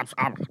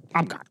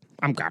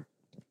God.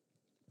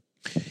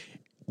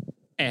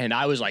 And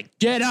I was like,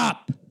 "Get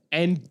up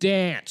and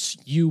dance,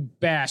 you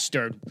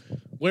bastard.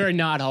 We're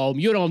not home.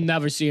 You'll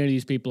never see any of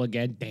these people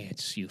again.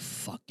 Dance, you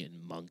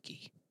fucking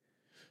monkey."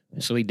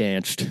 So he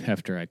danced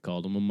after I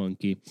called him a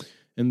monkey.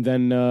 And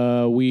then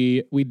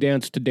we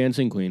danced to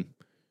Dancing Queen.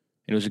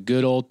 And it was a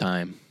good old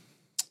time.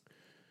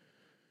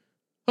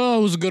 Oh,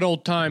 it was a good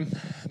old time.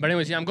 But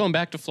anyways, yeah, I'm going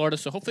back to Florida,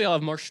 so hopefully I'll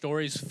have more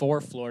stories for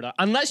Florida.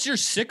 Unless you're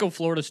sick of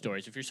Florida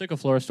stories. If you're sick of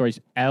Florida stories,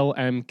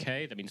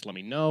 LMK, that means let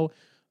me know.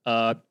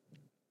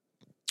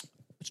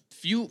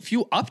 Few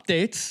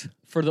updates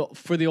for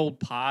the old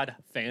pod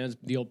fans,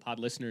 the old pod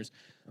listeners.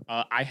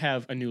 I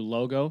have a new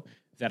logo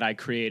that I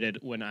created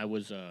when I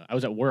was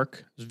at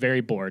work. I was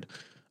very bored.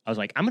 I was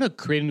like, I'm going to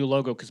create a new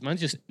logo because mine's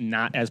just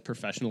not as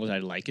professional as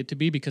I'd like it to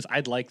be, because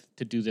I'd like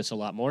to do this a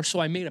lot more. So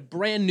I made a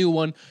brand new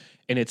one,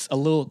 and it's a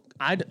little,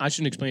 I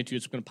shouldn't explain it to you.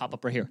 It's going to pop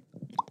up right here.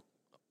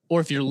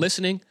 Or if you're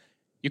listening,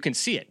 you can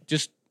see it.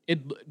 Just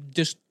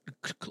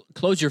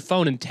close your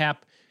phone and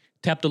tap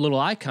the little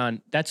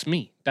icon. That's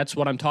me. That's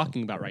what I'm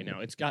talking about right now.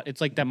 It's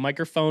like that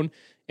microphone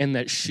and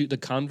that shoe, the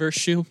Converse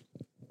shoe.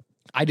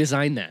 I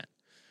designed that,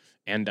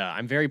 and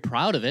I'm very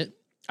proud of it.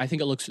 I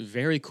think it looks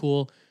very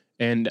cool,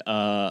 and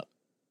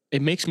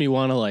it makes me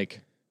want to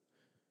like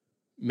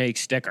make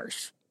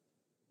stickers.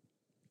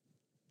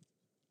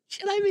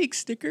 Should I make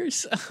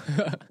stickers?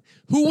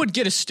 Who would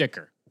get a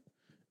sticker?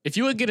 If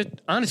you would get it,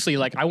 honestly,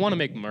 like, I want to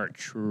make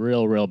merch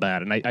real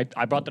bad, and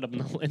I brought that up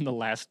in the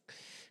last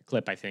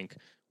clip, I think,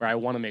 where I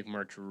want to make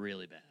merch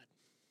really bad.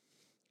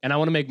 And I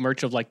want to make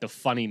merch of like the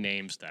funny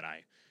names that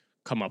I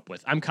come up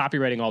with. I'm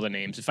copywriting all the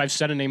names. If I've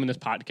said a name in this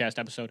podcast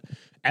episode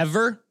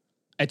ever,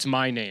 it's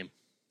my name.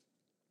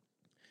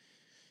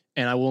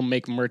 And I will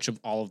make merch of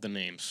all of the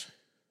names.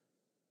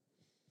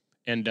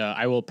 And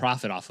I will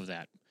profit off of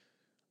that.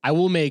 I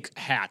will make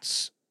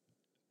hats,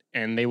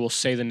 and they will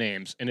say the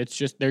names. And it's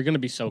just, they're going to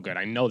be so good.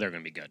 I know they're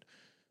going to be good.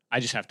 I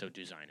just have to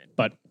design it.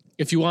 But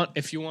if you want,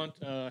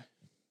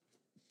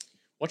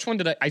 which one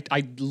did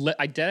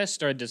I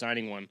started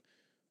designing one.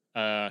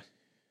 I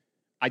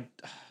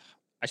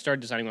started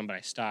designing one, but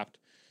I stopped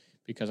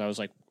because I was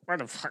like, what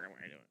the fuck am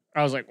I doing?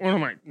 I was like, what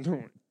am I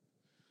doing?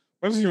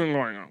 What's even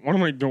going on? What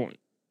am I doing?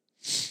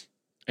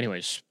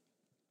 Anyways,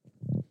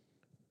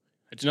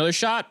 it's another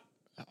shot.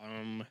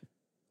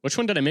 Which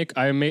one did I make?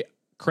 I made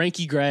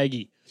Cranky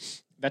Graggy.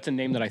 That's a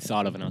name that I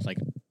thought of, and I was like,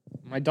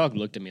 my dog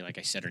looked at me like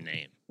I said her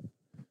name.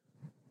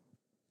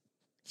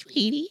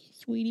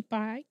 Sweetie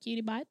pie,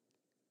 cutie pie.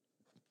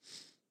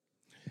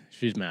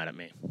 She's mad at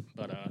me.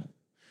 But,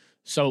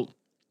 so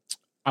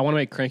I want to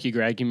make Cranky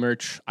Graggy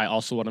merch. I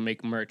also want to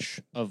make merch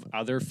of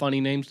other funny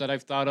names that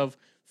I've thought of.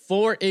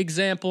 For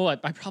example, I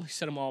probably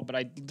said them all,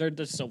 but they're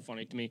just so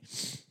funny to me.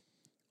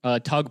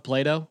 Tug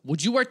Play-Doh.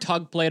 Would you wear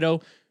Tug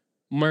Play-Doh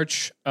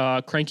merch,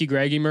 Cranky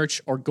Graggy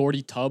merch, or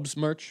Gordy Tubbs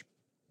merch?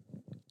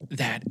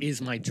 That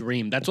is my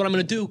dream. That's what I'm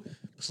going to do.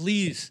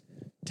 Please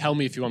tell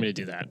me if you want me to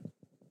do that.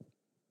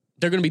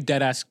 They're going to be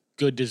dead-ass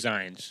good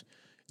designs.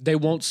 They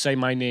won't say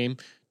my name.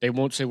 They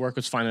won't say work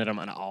was fine at them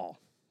at all.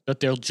 But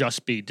they'll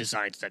just be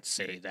designs that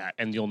say that,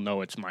 and you'll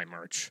know it's my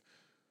merch.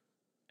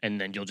 And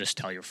then you'll just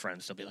tell your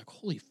friends. They'll be like,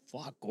 holy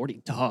fuck,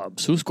 Gordy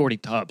Tubbs. Who's Gordy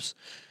Tubbs?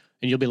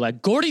 And you'll be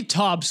like, Gordy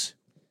Tubbs?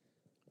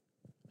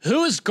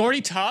 Who is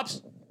Gordy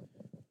Tubbs?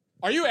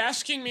 Are you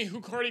asking me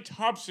who Gordy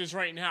Tubbs is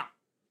right now?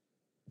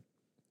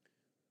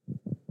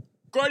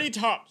 Gordy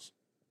Tubbs.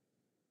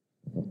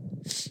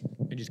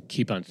 I just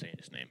keep on saying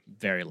his name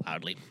very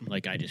loudly,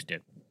 like I just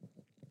did.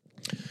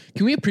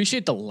 Can we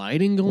appreciate the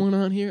lighting going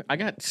on here? I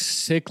got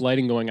sick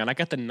lighting going on. I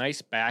got the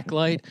nice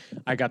backlight.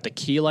 I got the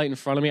key light in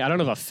front of me. I don't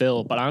have a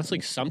fill, but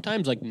honestly,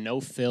 sometimes like no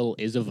fill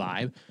is a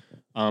vibe.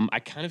 I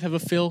kind of have a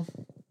feel,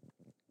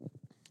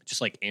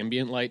 just like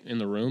ambient light in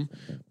the room,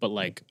 but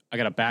like I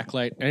got a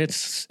backlight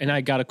and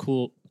I got a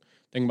cool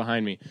thing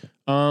behind me.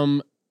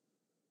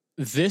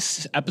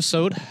 This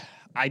episode,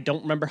 I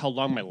don't remember how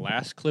long my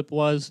last clip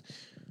was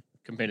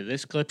compared to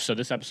this clip, so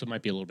this episode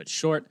might be a little bit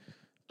short.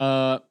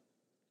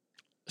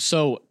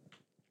 So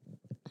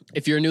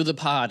if you're new to the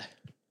pod,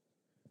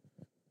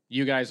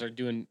 you guys are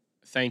doing.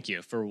 Thank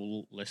you for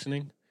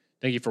listening.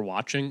 Thank you for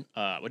watching.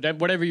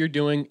 Whatever you're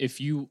doing, if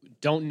you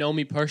don't know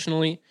me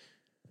personally,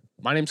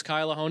 my name's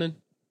Kyle Ahonen.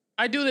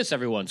 I do this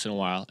every once in a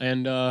while,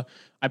 and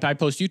I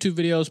post YouTube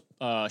videos.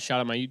 Shout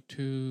out my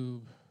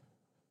YouTube.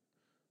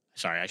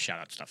 Sorry, I shout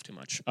out stuff too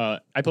much.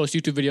 I post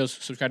YouTube videos.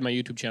 Subscribe to my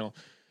YouTube channel.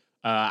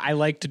 I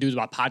like to do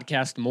about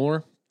podcasts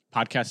more.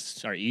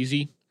 Podcasts are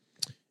easy,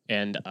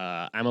 and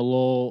I'm a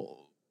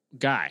little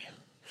guy.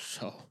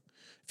 So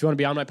if you want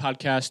to be on my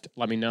podcast,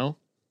 let me know.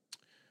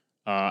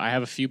 I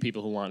have a few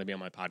people who want to be on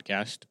my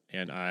podcast,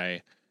 and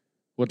I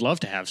would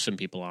love to have some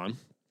people on.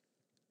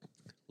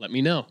 Let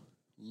me know.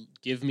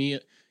 Give me a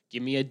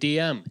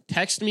DM.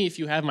 Text me if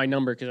you have my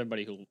number, because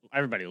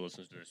everybody who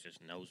listens to this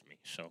just knows me.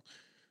 So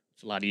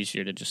it's a lot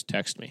easier to just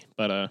text me.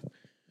 But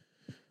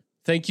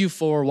thank you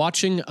for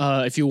watching.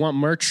 If you want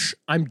merch,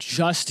 I'm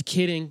just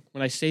kidding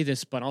when I say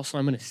this, but also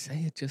I'm going to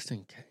say it just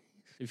in case.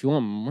 If you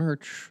want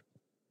merch,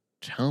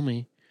 tell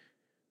me,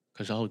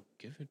 because I'll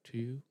give it to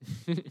you.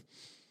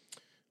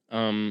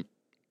 I'm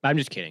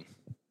just kidding.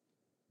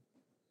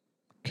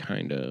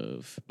 Kind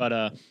of.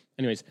 But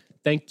anyways,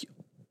 thank you.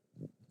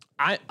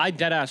 I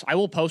dead ass. I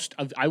will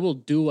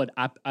do an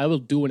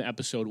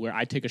episode where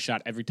I take a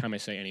shot every time I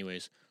say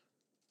anyways.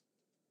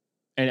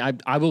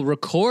 And I will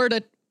record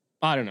it.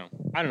 I don't know.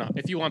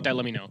 If you want that,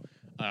 let me know.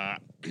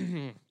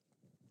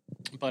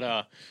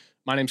 But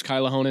my name's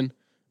Kyle Ahonen.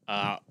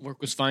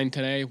 Work was fine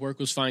today. Work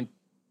was fine.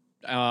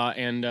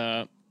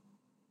 And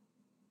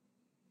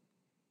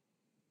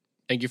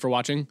thank you for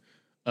watching.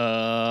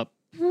 Sorry,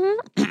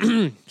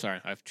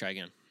 I have to try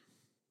again.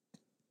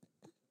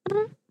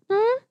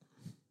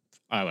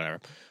 Whatever.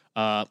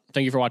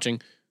 Thank you for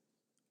watching.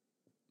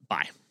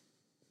 Bye.